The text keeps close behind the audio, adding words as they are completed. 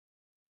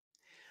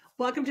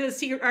Welcome to the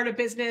Secret Art of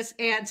Business.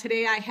 And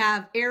today I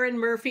have Aaron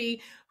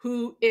Murphy,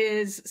 who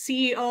is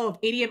CEO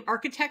of ADM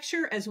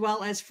Architecture as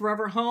well as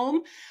ForeverHome.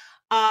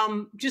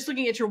 Just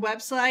looking at your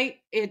website,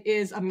 it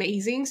is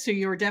amazing. So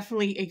you're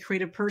definitely a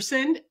creative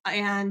person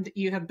and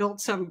you have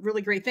built some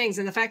really great things.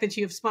 And the fact that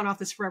you have spun off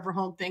this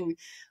ForeverHome thing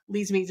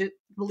leads me to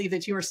believe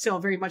that you are still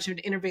very much of an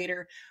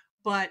innovator.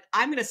 But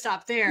I'm going to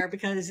stop there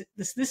because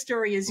this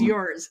story is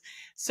yours.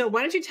 So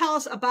why don't you tell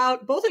us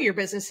about both of your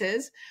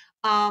businesses?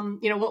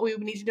 What we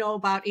would need to know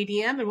about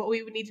ADM and what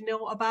we would need to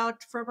know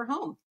about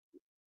ForeverHome.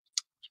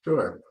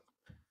 Sure.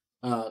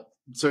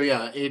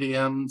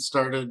 ADM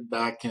started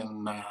back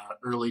in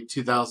early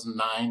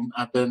 2009.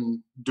 I've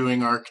been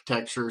doing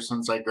architecture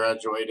since I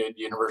graduated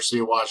University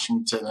of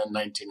Washington in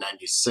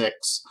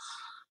 1996.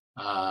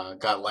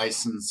 Got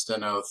licensed in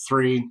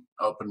 2003,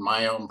 opened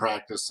my own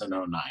practice in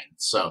 2009.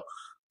 So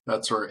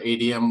that's where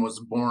ADM was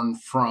born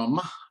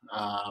from.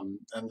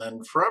 And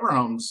then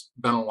ForeverHome's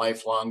been a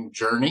lifelong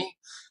journey.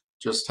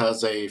 Just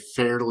has a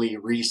fairly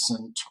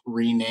recent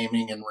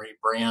renaming and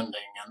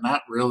rebranding. And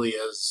that really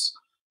is,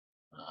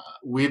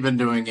 we've been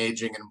doing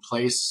aging in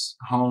place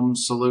home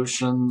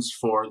solutions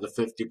for the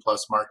 50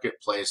 plus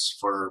marketplace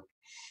for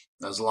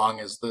as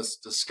long as this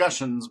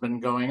discussion's been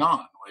going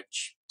on,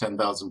 which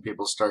 10,000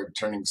 people started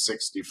turning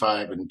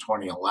 65 in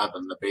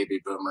 2011, the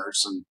baby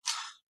boomers. And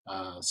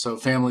so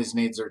families'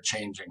 needs are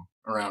changing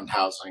around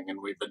housing, and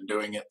we've been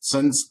doing it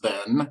since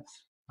then.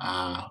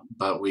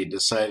 But we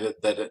decided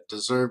that it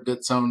deserved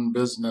its own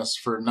business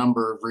for a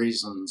number of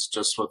reasons,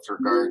 just with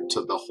regard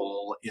to the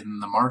hole in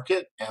the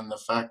market and the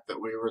fact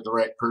that we were the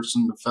right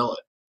person to fill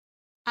it.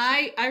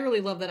 I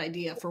really love that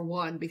idea, for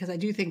one, because I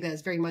do think that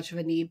is very much of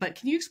a need. But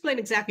can you explain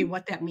exactly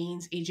what that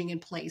means, aging in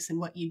place, and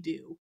what you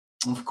do?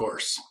 Of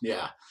course,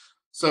 yeah.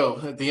 So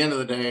at the end of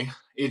the day,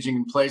 aging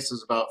in place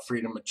is about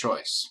freedom of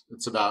choice.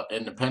 It's about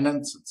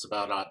independence. It's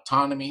about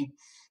autonomy.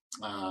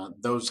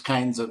 Those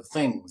kinds of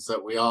things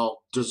that we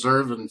all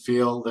deserve and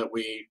feel that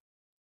we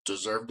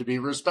deserve to be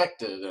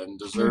respected and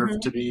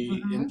deserve to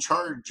be in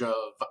charge of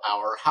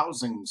our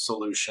housing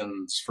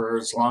solutions for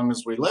as long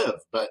as we live.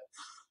 But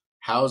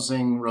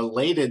housing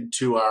related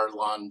to our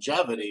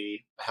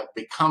longevity have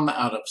become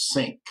out of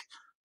sync.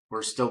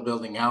 We're still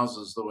building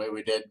houses the way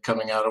we did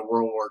coming out of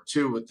World War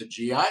II with the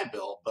GI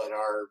Bill, but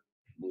our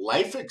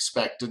life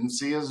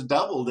expectancy has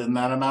doubled in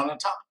that amount of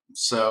time.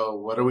 So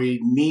what do we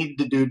need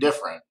to do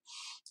different?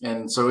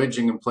 And so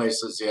aging in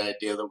place is the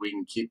idea that we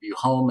can keep you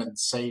home and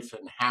safe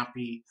and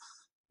happy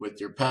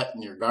with your pet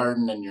and your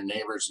garden and your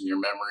neighbors and your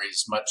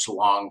memories much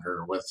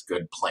longer with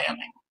good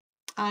planning.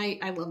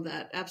 I love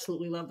that.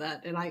 Absolutely love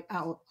that. And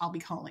I'll be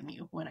calling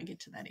you when I get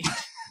to that age.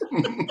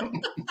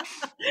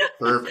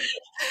 Perfect.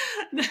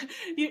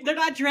 They're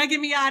not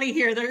dragging me out of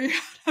here.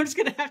 I'm just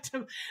going to have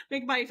to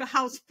make my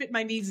house fit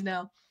my needs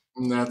now.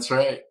 That's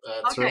right.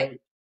 That's okay.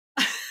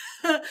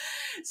 Right.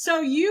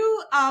 So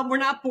you were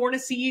not born a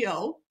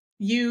CEO.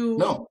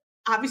 You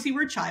obviously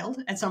were a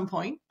child at some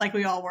point, like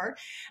we all were.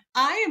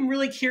 I am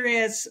really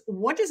curious,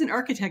 what does an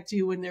architect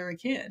do when they're a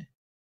kid?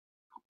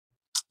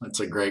 That's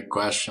a great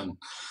question.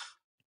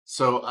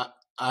 So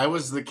I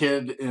was the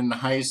kid in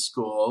high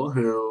school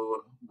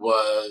who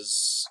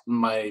was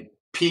my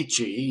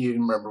peachy. You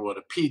remember what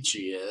a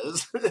peachy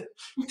is.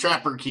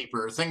 Trapper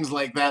keeper, things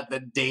like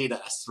that date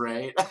us,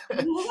 right?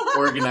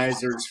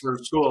 Organizers for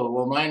school.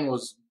 Well, mine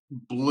was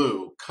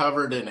blue,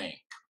 covered in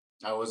ink.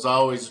 I was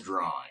always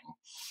drawing.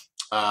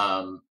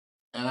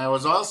 And I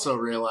was also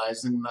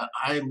realizing that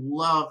I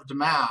loved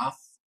math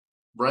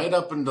right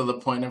up until the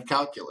point of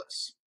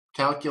calculus.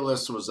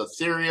 Calculus was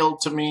ethereal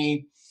to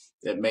me.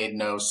 It made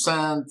no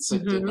sense.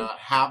 It did not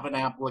have an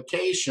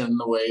application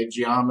the way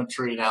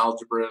geometry and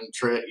algebra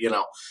and,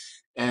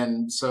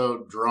 and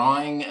so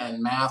drawing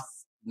and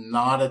math,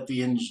 not at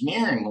the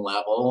engineering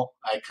level,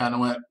 I kind of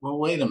went, well,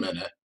 wait a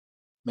minute.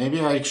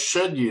 Maybe I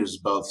should use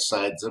both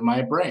sides of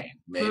my brain.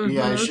 Maybe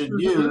I should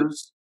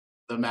use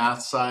the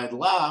math side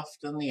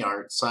left and the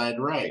art side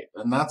right.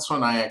 And that's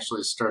when I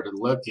actually started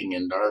looking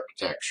into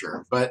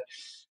architecture. But,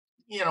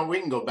 we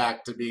can go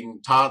back to being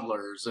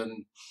toddlers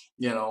and,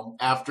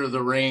 after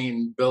the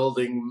rain,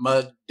 building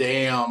mud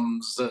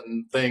dams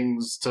and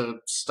things to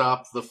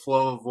stop the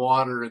flow of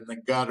water in the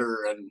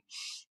gutter. And,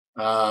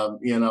 I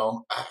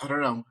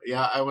don't know.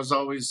 Yeah, I was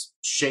always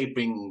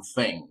shaping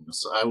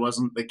things. I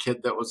wasn't the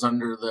kid that was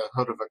under the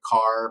hood of a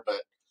car,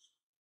 but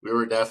we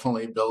were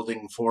definitely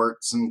building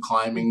forts and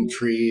climbing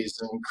trees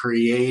and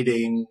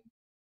creating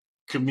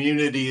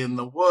community in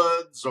the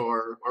woods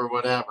or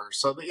whatever.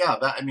 So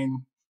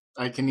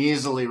I can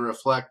easily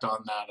reflect on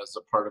that as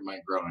a part of my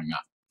growing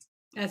up.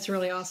 That's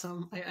really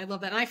awesome. I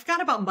love that. And I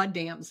forgot about mud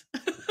dams.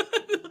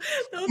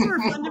 Those were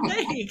fun to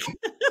make.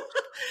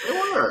 They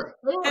were.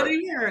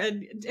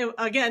 And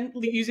again,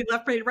 using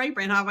left brain, right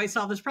brain, how do I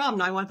solve this problem?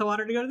 Now I want the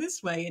water to go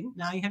this way, and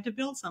now you have to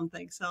build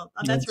something. So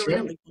that's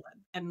really cool.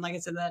 And like I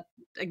said, that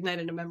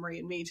ignited a memory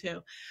in me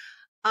too.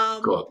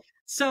 Cool.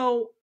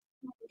 So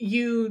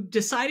you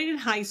decided in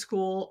high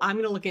school, I'm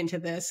going to look into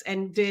this.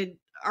 And did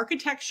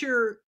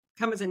architecture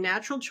come as a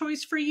natural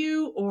choice for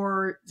you,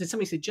 or did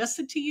somebody suggest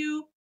it to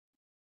you?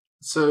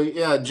 So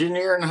yeah,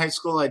 junior year in high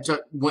school,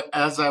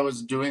 as I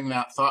was doing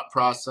that thought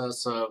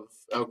process of,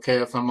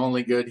 okay, if I'm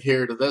only good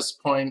here to this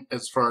point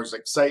as far as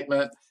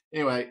excitement.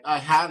 Anyway, I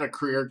had a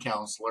career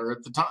counselor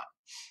at the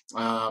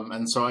time.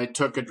 And so I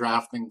took a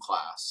drafting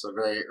class, a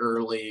very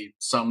early,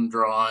 some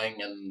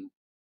drawing and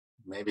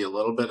maybe a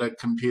little bit of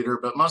computer,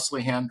 but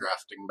mostly hand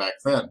drafting back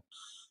then,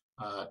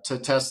 to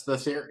test the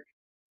theory.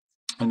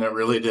 And it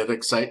really did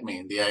excite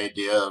me, the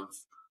idea of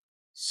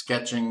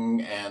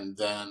sketching and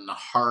then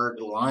hard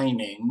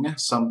lining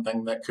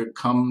something that could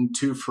come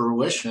to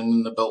fruition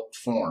in the built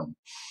form.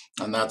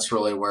 And that's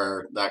really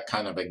where that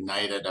kind of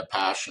ignited a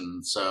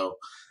passion. So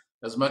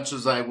as much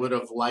as I would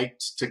have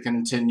liked to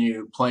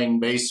continue playing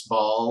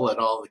baseball at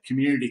all the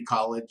community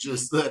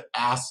colleges that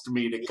asked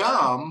me to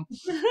come,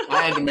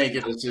 I had to make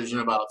a decision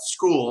about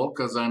school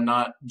because I'm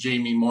not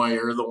Jamie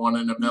Moyer, the one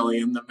in a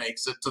million that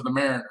makes it to the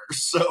Mariners.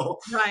 So,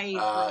 Right,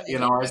 right.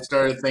 I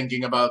started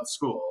thinking about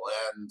school.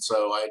 And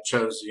so I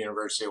chose the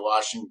University of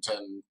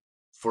Washington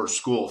for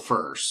school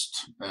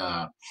first.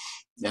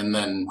 And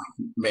then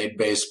made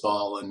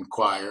baseball and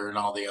choir and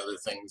all the other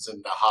things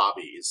into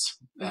hobbies.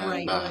 And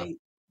Right, right.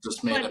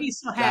 just made But you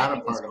still that had, a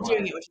you were part of still my,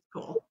 doing it, which is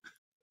cool.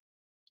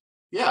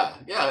 yeah.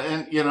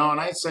 And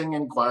I sang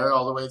in choir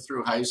all the way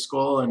through high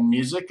school, and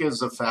music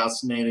is a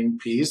fascinating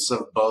piece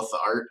of both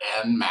art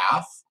and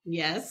math. I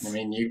Yes.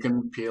 mean, you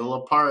can peel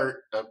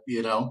apart a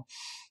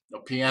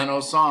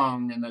piano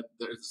song, and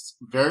it's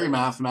very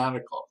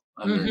mathematical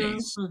Mm-hmm,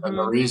 underneath and the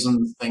mm-hmm.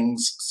 reason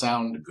things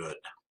sound good.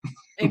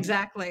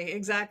 Exactly,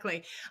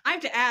 exactly. I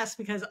have to ask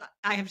because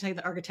I have to tell you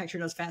that architecture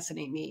does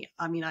fascinate me.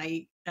 I mean,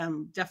 I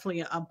am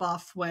definitely a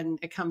buff when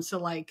it comes to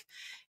like,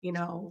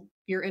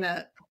 you're in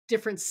a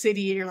different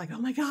city and you're like, oh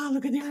my God,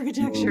 look at the Mm.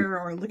 architecture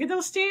or look at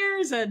those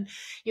stairs and,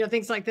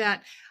 things like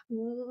that.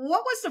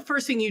 What was the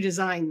first thing you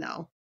designed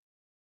though?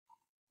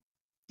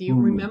 Do you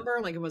Hmm. remember?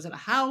 Like, was it a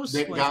house?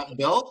 That Was got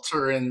built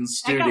or in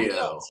that got studio?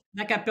 built?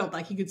 That got built.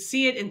 Like you could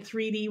see it in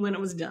 3D when it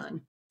was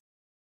done.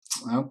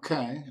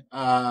 Okay.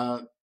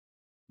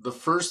 The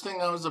first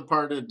thing I was a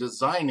part of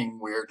designing,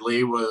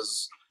 weirdly,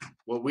 was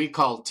what we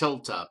call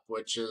tilt up,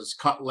 which is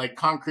like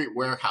concrete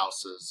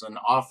warehouses and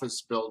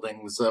office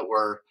buildings that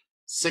were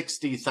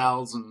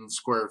 60,000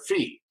 square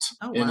feet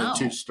Oh in a wow.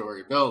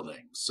 two-story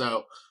building.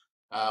 So,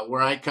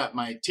 where I cut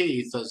my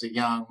teeth as a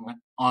young,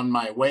 on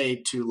my way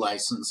to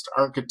licensed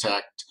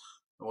architect,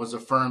 was a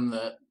firm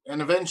that,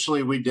 and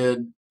eventually we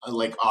did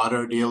like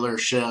auto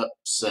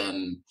dealerships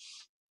and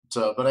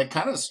so, but I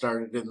kind of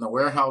started in the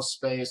warehouse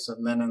space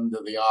and then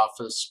into the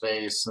office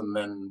space and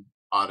then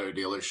auto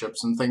dealerships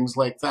and things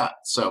like that.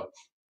 So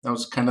that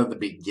was kind of the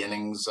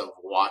beginnings of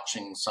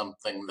watching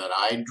something that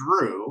I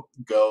drew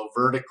go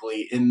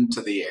vertically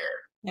into the air.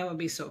 That would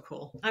be so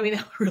cool. I mean,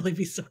 that would really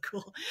be so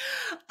cool.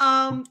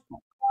 Um,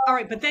 all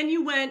right, but then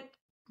you went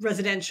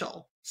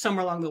residential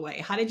somewhere along the way.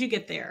 How did you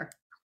get there?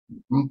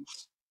 Mhm.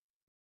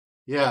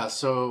 Yeah,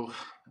 so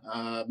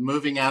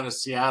moving out of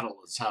Seattle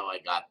is how I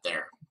got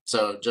there.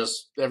 So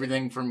just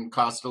everything from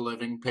cost of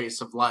living, pace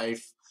of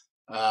life,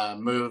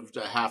 moved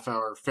a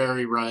half-hour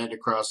ferry ride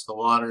across the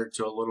water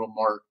to a little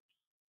more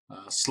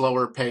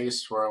slower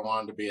pace where I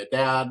wanted to be a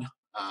dad.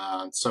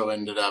 So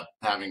ended up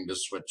having to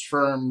switch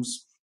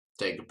firms,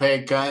 take a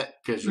pay cut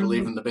because you're Mhm.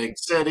 leaving the big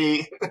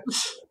city,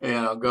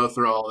 go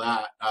through all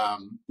that.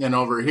 And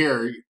over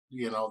here,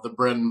 the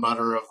bread and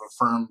butter of a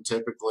firm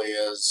typically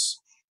is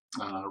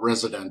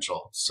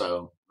residential.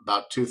 So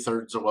about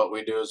 2/3 of what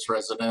we do is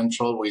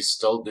residential. We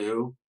still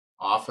do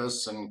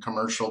office and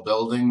commercial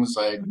buildings.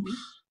 Mhm.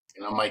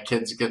 My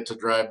kids get to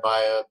drive by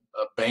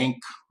a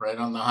bank right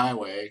on the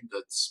highway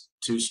that's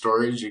 2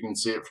 stories. You can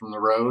see it from the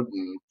road,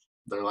 and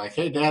they're like,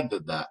 "Hey, Dad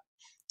did that."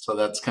 So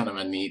that's kind of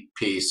a neat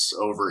piece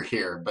over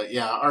here. But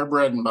yeah, our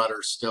bread and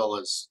butter still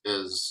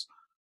is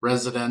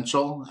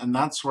residential, and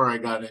that's where I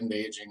got into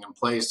aging in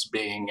place,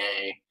 being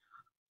a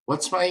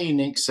what's my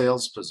unique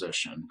sales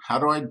position? How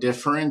do I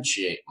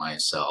differentiate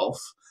myself?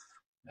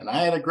 And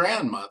I had a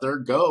grandmother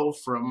go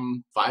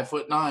from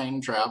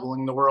 5'9",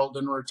 traveling the world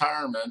in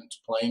retirement,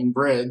 playing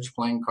bridge,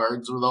 playing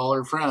cards with all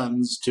her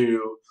friends,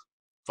 to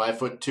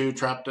 5'2",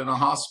 trapped in a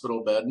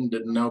hospital bed and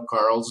didn't know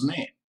Carl's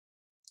name.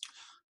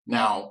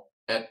 Now,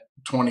 at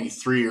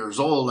 23 years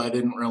old, I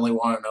didn't really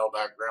want to know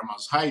about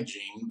grandma's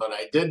hygiene, but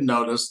I did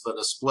notice that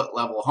a split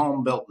level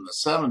home built in the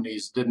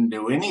 70s didn't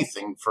do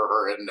anything for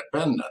her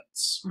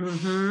independence.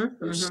 Mhm.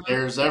 There's Mhm.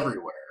 stairs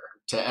everywhere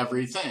to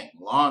everything: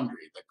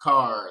 laundry, the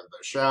car,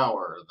 the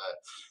shower.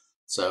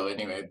 So,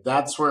 anyway,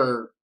 that's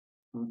where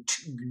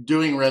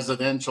doing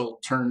residential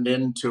turned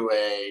into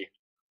a,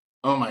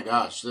 oh my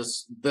gosh,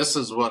 this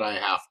is what I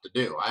have to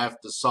do. I have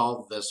to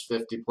solve this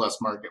 50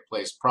 plus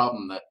marketplace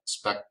problem that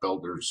spec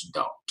builders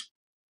don't.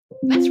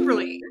 That's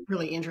really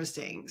really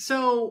interesting.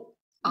 So,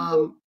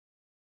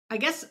 I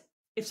guess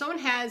if someone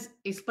has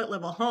a split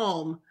level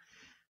home,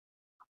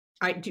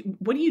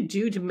 what do you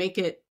do to make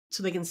it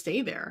so they can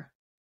stay there?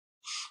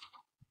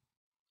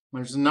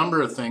 There's a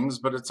number of things,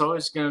 but it's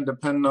always going to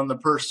depend on the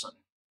person.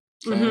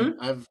 Okay.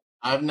 Mhm.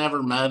 I've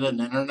never met an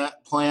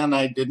internet plan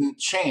I didn't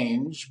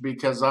change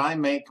because I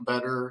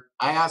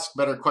ask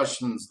better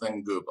questions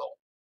than Google.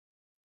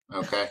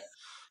 Okay.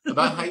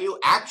 About how you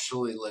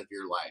actually live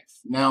your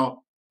life.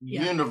 Now,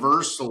 Yeah.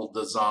 universal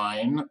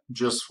design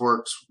just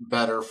works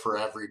better for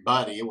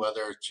everybody,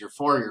 whether it's your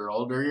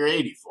 4-year-old or your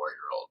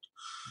 84-year-old.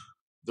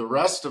 The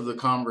rest of the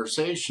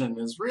conversation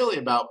is really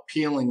about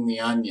peeling the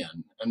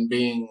onion and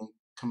being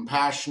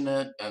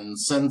compassionate and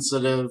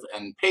sensitive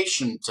and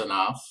patient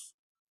enough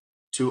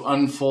to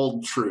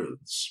unfold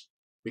truths.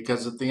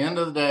 Because at the end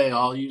of the day,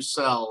 all you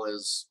sell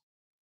is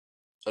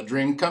a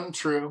dream come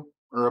true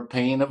or a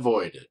pain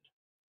avoided.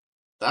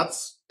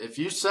 If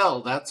you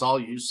sell, that's all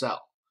you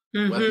sell.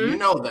 Whether you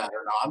know that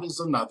or not is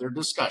another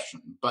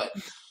discussion. But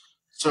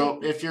so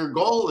if your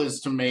goal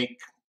is to make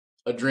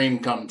a dream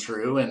come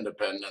true,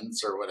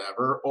 independence or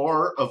whatever,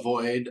 or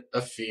avoid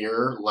a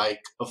fear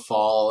like a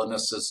fall and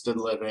assisted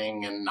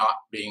living and not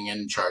being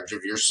in charge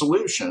of your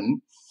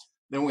solution,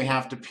 then we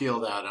have to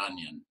peel that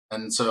onion.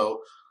 And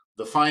so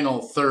the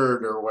final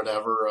third or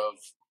whatever of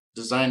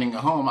designing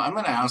a home, I'm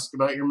going to ask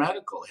about your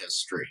medical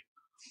history.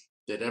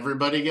 Did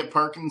everybody get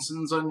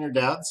Parkinson's on your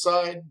dad's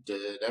side?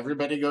 Did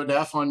everybody go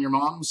deaf on your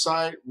mom's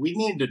side? We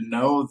need to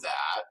know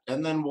that.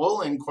 And then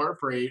we'll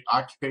incorporate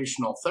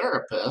occupational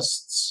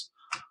therapists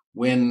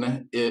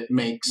when it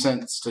makes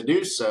sense to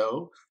do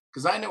so.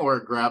 Because I know where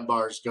grab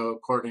bars go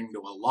according to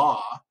a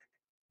law,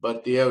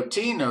 but the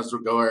OT knows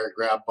where a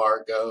grab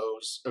bar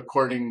goes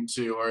according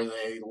to, are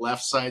they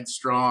left side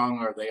strong?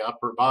 Are they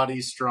upper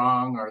body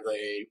strong? Are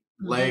they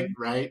leg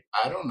right?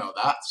 I don't know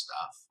that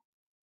stuff.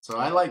 So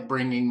I like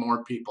bringing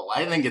more people.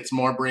 I think it's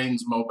more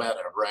brains, mo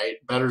better, right?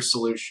 Better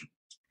solution.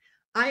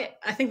 I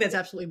think that's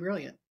absolutely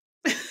brilliant.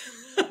 I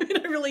mean,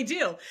 I really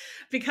do,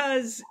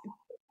 because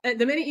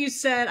the minute you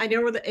said, I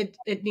know where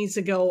it needs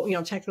to go,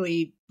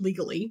 technically,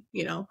 legally,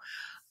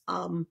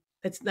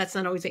 that's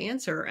not always the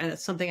answer. And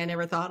it's something I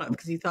never thought of,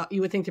 because you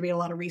would think there'd be a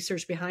lot of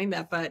research behind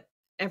that, but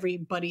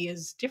everybody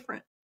is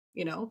different,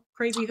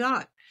 crazy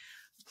thought.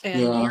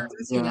 And you're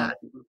addressing that.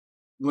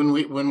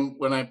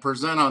 When I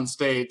present on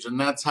stage, and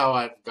that's how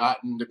I've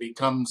gotten to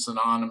become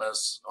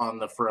synonymous on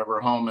the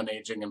ForeverHome and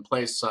aging in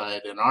place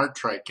side in our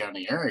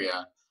Tri-County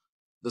area.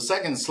 The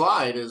second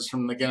slide is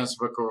from the Guinness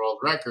Book of World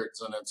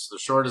Records, and it's the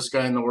shortest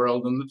guy in the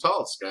world and the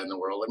tallest guy in the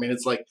world. I mean,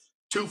 it's like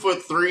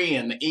 2'3"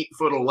 and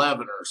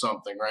 8'11" or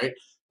something, right?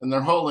 And they're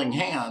holding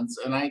hands.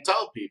 And I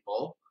tell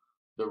people,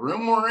 the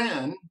room we're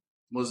in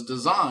was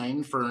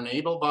designed for an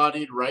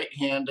able-bodied,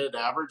 right-handed,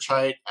 average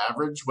height,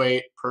 average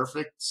weight,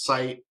 perfect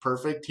sight,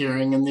 perfect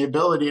hearing, and the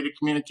ability to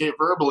communicate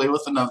verbally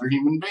with another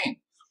human being.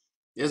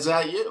 Is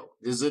that you?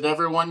 Is it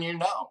everyone you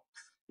know?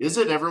 Is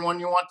it everyone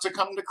you want to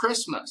come to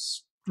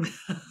Christmas?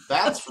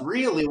 That's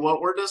really what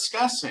we're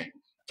discussing.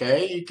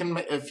 Okay,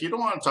 if you don't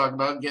want to talk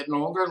about getting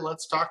older,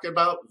 let's talk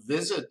about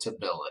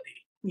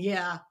visitability.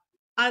 Yeah,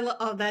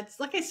 that's,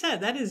 like I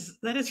said, that is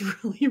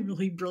really,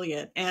 really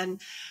brilliant.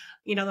 And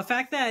the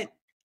fact that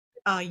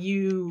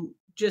you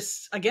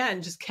just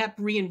kept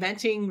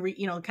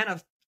reinventing, kind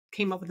of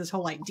came up with this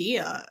whole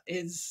idea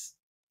is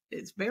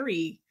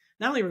very,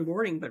 not only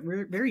rewarding, but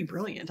very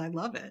brilliant. I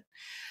love it.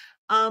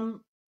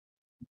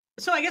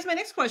 So I guess my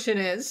next question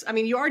is, I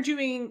mean, you are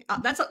doing,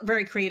 that's a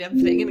very creative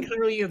thing, and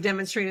clearly you have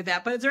demonstrated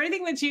that, but is there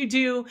anything that you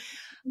do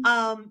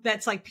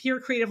that's like pure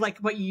creative, like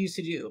what you used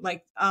to do?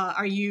 Like,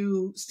 are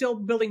you still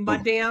building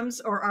mud dams,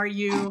 or are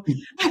you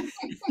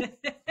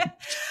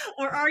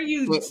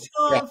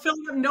still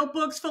filling up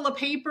notebooks full of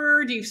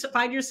paper? Do you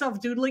find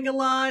yourself doodling a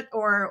lot,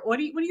 or what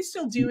are you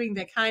still doing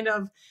that kind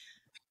of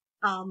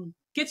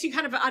gets you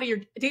kind of out of your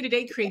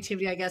day-to-day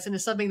creativity, I guess, into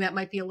something that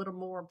might be a little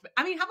more,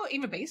 I mean, how about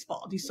even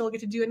baseball? Do you still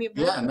get to do any of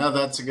that? Yeah, no,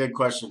 that's a good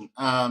question.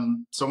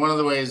 So one of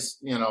the ways,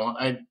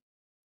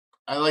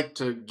 I like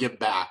to give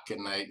back,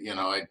 and I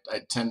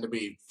tend to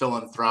be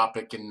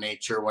philanthropic in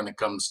nature when it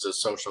comes to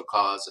social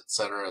cause,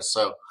 etc.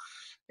 So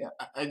yeah,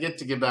 I get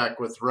to give back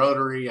with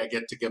Rotary. I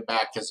get to give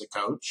back as a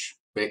coach,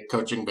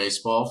 coaching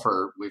baseball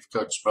we've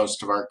coached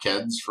most of our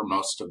kids for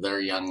most of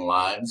their young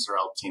lives. They're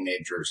all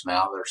teenagers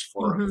now. There's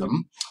 4 of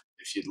them.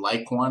 If you'd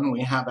like one,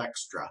 we have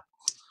extra.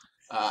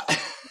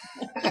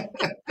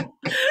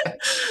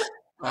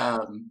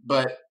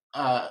 But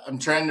I'm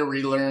trying to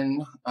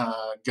relearn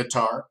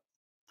guitar,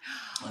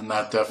 and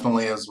that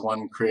definitely is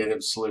one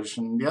creative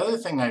solution. The other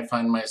thing I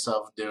find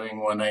myself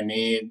doing when I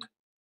need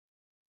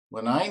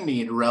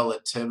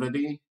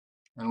relativity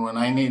and when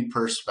I need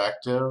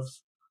perspective,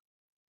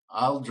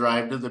 I'll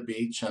drive to the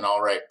beach and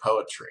I'll write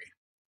poetry.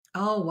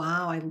 Oh,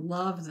 wow. I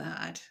love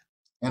that.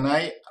 And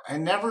I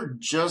never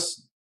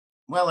just,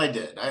 well, I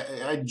did.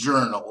 I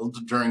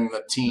journaled during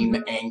the teen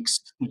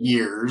angst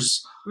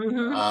years.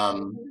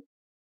 But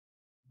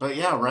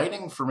yeah,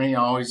 writing for me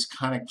always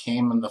kind of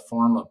came in the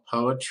form of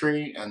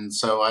poetry. And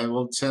so I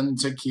will tend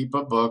to keep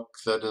a book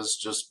that is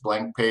just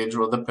blank page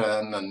with a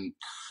pen.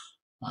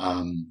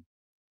 And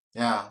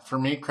yeah, for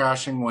me,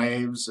 crashing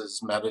waves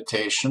is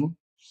meditation.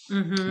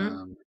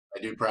 I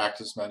do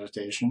practice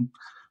meditation.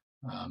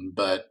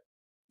 But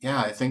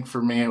yeah, I think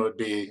for me, it would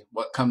be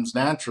what comes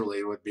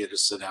naturally would be to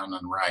sit down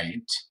and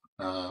write.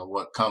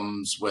 What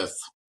comes with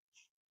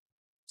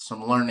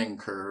some learning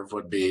curve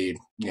would be,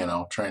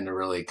 trying to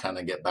really kind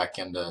of get back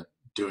into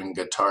doing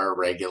guitar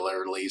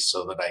regularly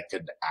so that I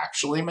could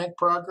actually make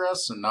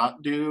progress and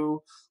not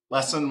do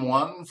lesson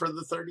 1 for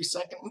the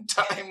 32nd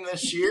time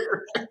this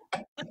year.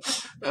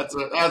 That's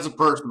a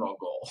personal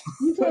goal.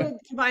 You could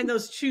combine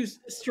those two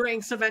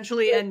strengths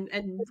eventually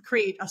and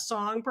create a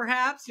song,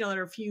 perhaps,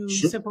 there are a few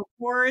simple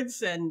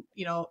chords and,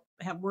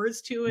 have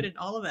words to it and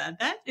all of that.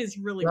 That is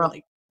really,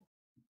 really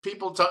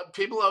People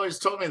always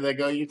told me, they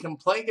go, you can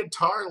play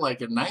guitar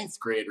like a 9th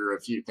grader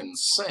if you can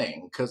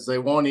sing, because they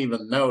won't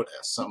even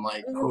notice. I'm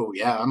like, oh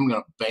yeah, I'm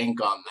gonna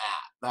bank on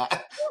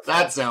that.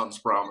 That sounds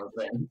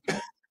promising.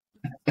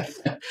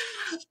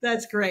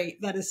 That's great.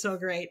 That is so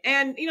great.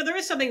 And there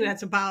is something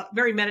that's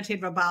very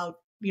meditative about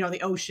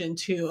the ocean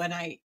too. And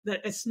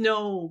that it's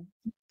no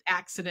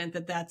accident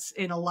that that's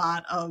in a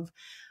lot of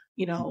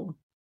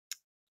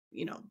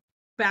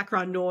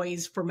background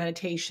noise for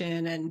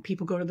meditation, and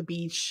people go to the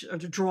beach, or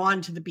they're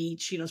drawn to the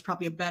beach, is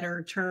probably a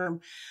better term,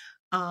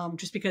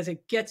 just because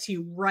it gets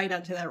you right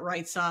onto that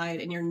right side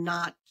and you're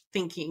not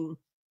thinking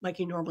like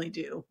you normally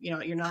do.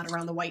 You're not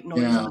around the white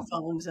noise on the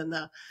phones and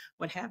the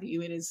what have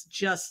you. It is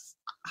just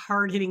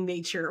hard-hitting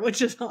nature,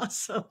 which is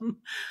awesome.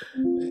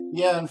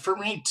 Yeah, and for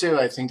me too,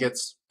 I think it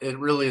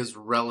really is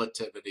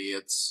relativity.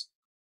 It's,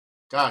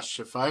 gosh,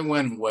 if I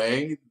went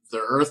away, the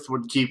earth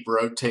would keep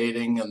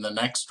rotating and the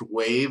next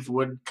wave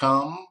would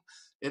come.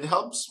 It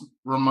helps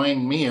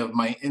remind me of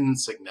my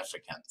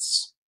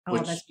insignificance,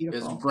 which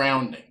is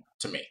grounding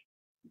to me.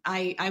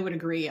 I would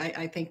agree.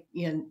 I think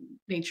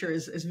nature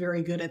is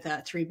very good at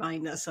that, to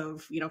remind us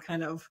of,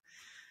 kind of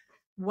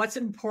what's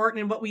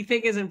important and what we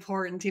think is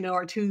important,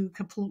 are two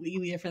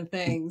completely different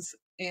things.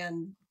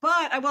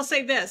 But I will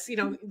say this,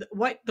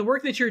 what the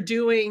work that you're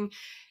doing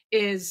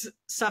is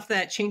stuff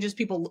that changes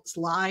people's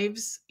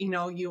lives.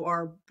 You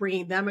are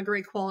bringing them a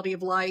great quality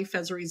of life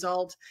as a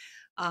result.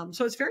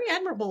 So it's very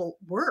admirable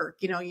work.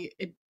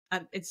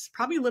 It's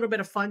probably a little bit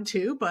of fun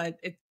too, but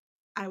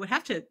I would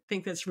have to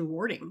think that's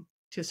rewarding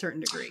to a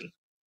certain degree.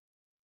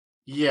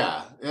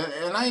 Yeah.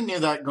 And I knew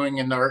that going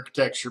into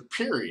architecture,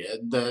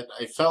 period, that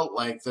I felt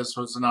like this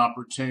was an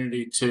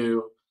opportunity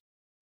to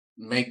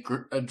make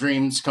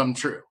dreams come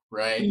true,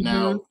 right? Mm-hmm.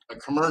 Now, a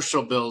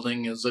commercial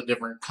building is a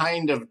different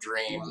kind of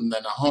dream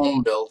than a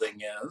home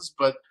building is,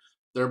 but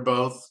they're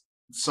both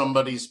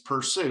somebody's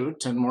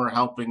pursuit, and we're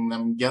helping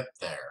them get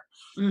there.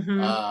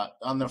 Mm-hmm.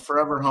 On the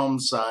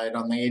ForeverHome side,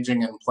 on the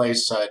aging in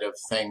place side of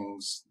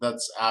things,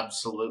 that's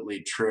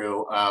absolutely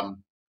true.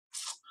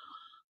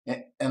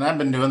 And I've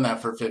been doing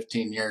that for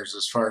 15 years,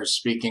 as far as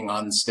speaking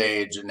on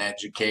stage and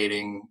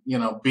educating,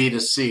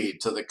 B2C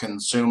to the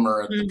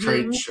consumer at the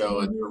trade show,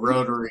 at the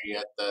Rotary,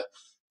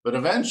 but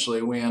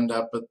eventually we end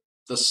up at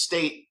the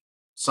state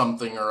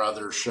something or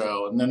other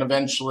show. And then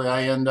eventually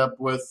I end up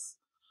with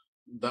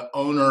the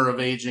owner of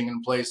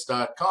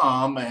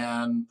aginginplace.com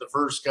and the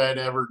first guy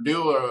to ever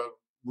do a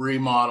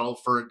remodel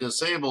for a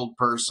disabled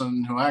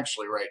person, who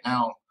actually right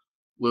now,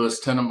 Louis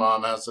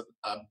Tenenbaum has a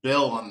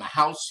bill on the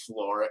House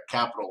floor at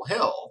Capitol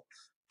Hill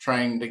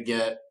trying to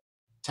get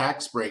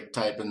tax break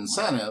type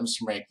incentives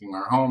for making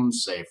our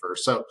homes safer.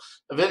 So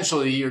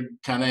eventually you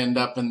kind of end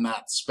up in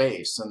that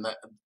space, and that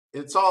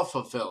it's all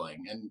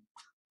fulfilling. And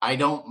I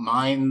don't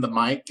mind the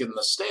mic and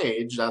the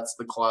stage. That's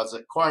the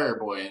closet choir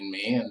boy in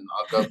me, and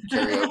I'll go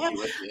karaoke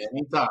with you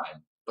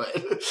anytime. But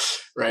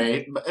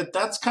right, but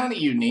that's kind of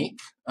unique.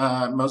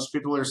 Most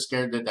people are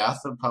scared to death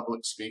of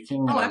public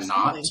speaking, and I'm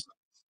not.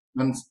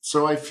 And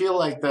so I feel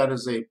like that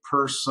is a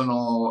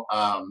personal,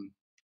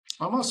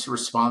 almost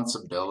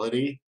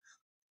responsibility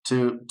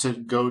to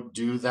go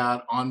do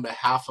that on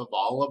behalf of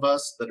all of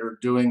us that are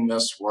doing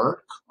this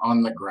work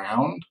on the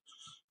ground.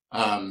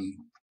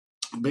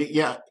 But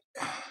yeah,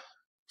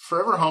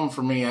 ForeverHome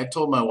for me, I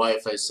told my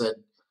wife, I said,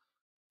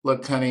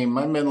 look, honey,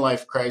 my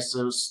midlife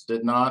crisis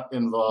did not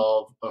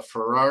involve a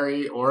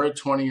Ferrari or a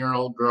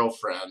 20-year-old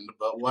girlfriend,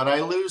 but what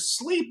I lose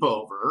sleep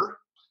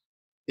over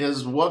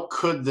is, what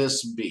could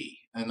this be?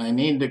 And I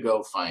need to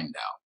go find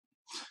out.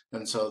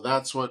 And so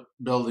that's what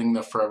building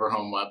the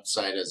ForeverHome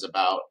website is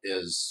about,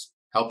 is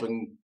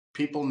helping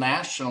people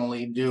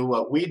nationally do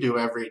what we do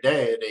every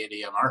day at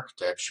ADM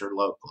Architecture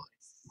locally.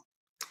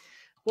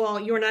 Well,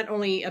 you're not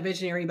only a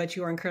visionary, but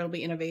you are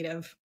incredibly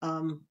innovative.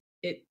 I'm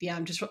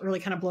just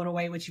really kind of blown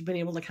away what you've been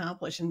able to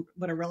accomplish in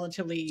what a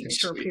relatively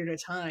short period of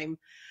time.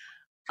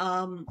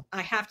 I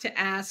have to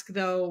ask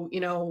though,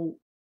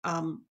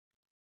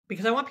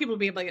 because I want people to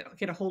be able to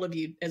get a hold of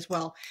you as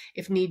well,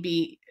 if need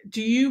be.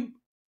 Do you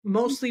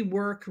mostly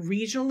work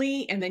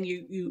regionally and then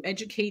you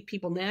educate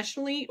people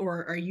nationally,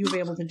 or are you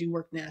able to do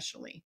work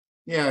nationally?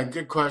 Yeah,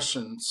 good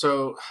question.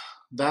 So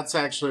that's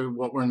actually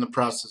what we're in the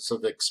process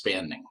of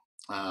expanding.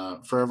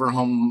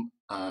 ForeverHome,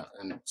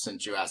 and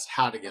since you asked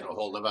how to get a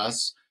hold of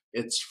us,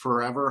 it's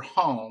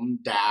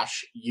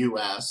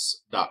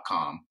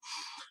ForeverHome-us.com.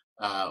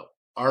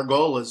 Our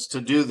goal is to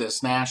do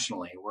this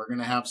nationally. We're going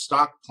to have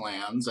stock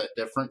plans at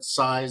different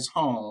size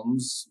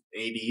homes,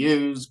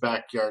 ADUs,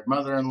 backyard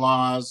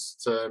mother-in-laws,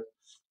 to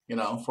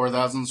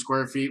 4,000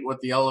 square feet with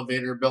the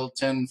elevator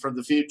built in for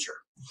the future.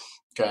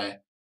 Okay.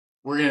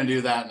 We're going to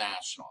do that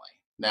nationally.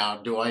 Now,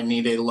 do I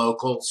need a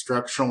local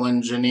structural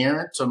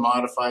engineer to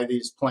modify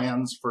these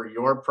plans for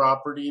your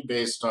property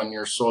based on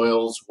your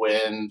soils,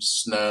 wind,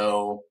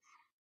 snow?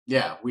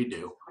 Yeah, we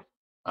do.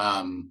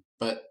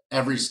 But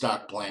every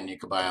stock plan you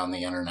could buy on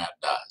the internet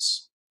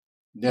does.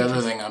 The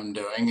other thing I'm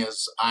doing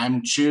is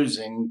I'm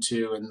choosing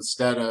to,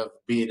 instead of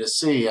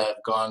B2C,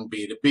 I've gone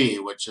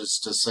B2B, which is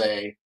to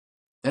say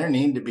there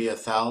need to be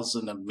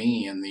 1,000 of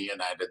me in the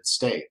United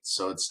States.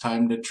 So it's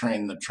time to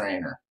train the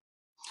trainer.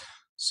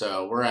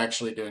 So we're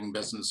actually doing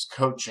business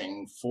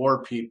coaching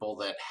for people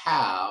that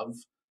have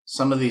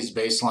some of these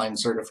baseline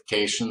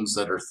certifications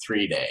that are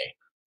 3-day,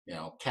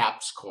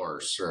 CAPS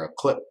course or a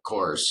CLIP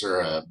course or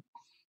a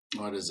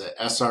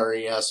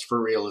SRES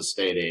for real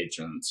estate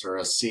agents or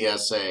a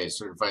CSA,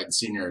 Certified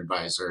Senior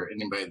Advisor.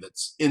 Anybody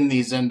that's in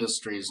these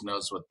industries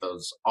knows what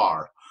those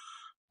are.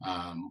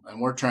 And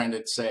we're trying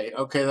to say,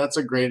 okay, that's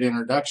a great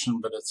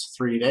introduction, but it's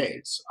 3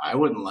 days. I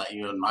wouldn't let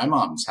you in my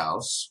mom's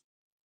house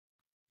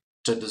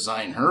to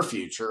design her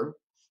future.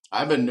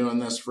 I've been doing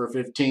this for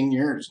 15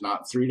 years,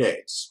 not 3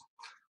 days.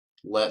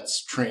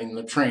 Let's train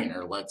the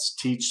trainer. Let's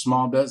teach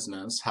small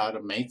business how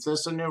to make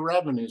this a new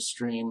revenue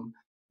stream,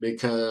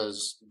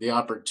 because the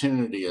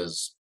opportunity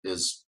is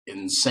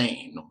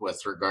insane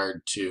with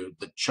regard to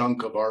the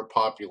chunk of our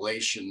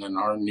population and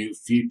our new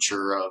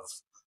future of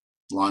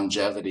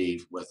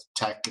longevity with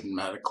tech and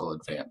medical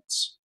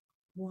advance.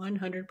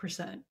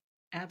 100%.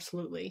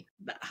 Absolutely.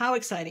 How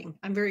exciting.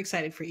 I'm very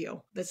excited for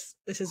you. This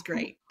is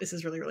great. This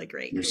is really, really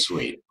great. You're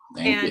sweet.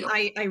 Thank you.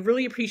 I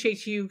really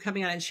appreciate you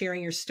coming on and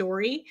sharing your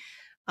story,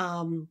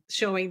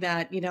 showing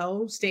that,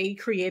 stay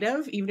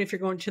creative, even if you're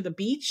going to the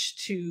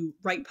beach to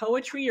write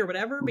poetry or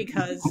whatever,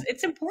 because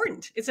it's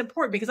important. It's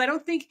important because I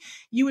don't think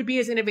you would be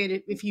as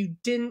innovative if you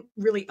didn't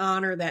really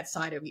honor that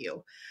side of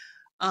you.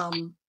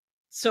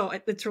 So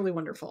it's really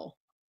wonderful.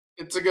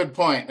 It's a good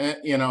point.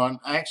 And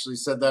I actually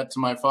said that to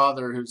my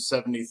father, who's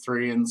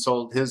 73 and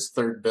sold his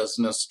third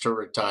business to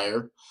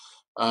retire.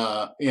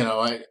 I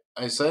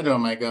said to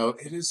him, I go,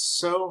 it is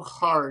so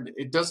hard.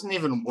 It doesn't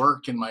even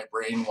work in my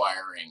brain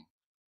wiring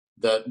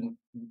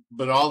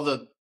but all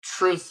the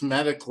truth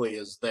medically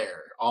is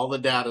there. All the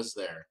data's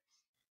there.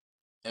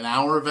 An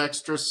hour of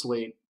extra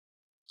sleep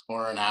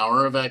or an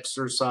hour of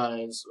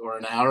exercise or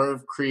an hour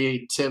of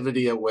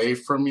creativity away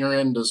from your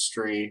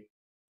industry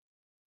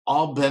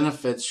all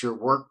benefits your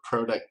work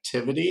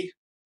productivity,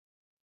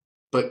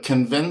 but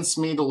convince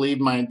me to leave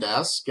my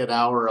desk at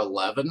hour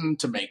 11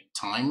 to make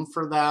time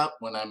for that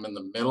when I'm in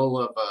the middle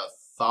of a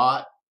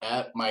thought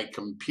at my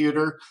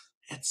computer.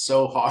 It's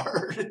so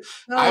hard.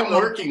 I'm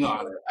working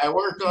on it. I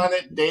work on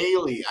it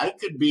daily. I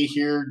could be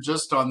here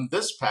just on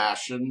this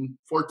passion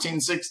 14,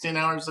 16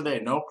 hours a day,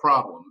 no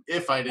problem,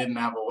 if I didn't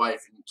have a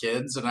wife and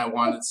kids and I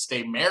wanted to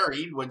stay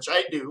married, which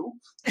I do.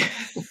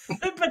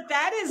 But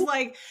that is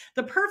like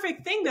the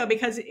perfect thing, though,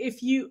 because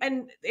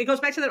and it goes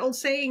back to that old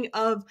saying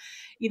of,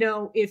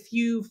 if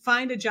you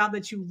find a job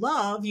that you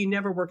love, you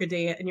never work a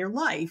day in your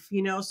life,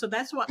 so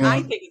that's what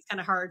I think is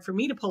kind of hard for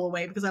me to pull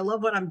away, because I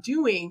love what I'm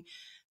doing.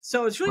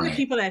 So it's really the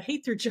people that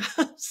hate their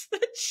jobs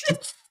that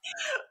just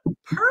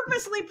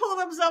purposely pull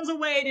themselves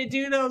away to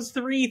do those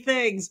 3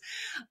 things.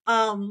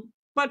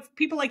 But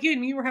people like you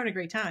and me were having a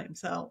great time.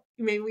 So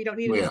maybe we don't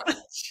need it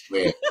as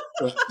much.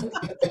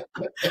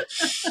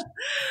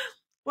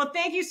 Well,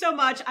 thank you so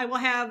much. I will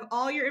have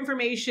all your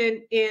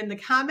information in the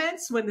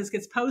comments when this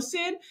gets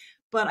posted.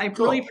 But I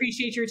really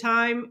appreciate your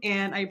time,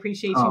 and I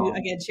appreciate you,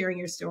 again, sharing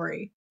your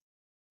story.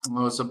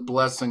 Well, it's a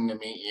blessing to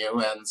meet you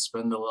and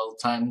spend a little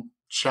time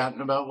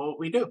chatting about what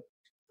we do.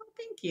 Well,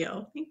 thank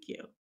you. Thank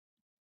you.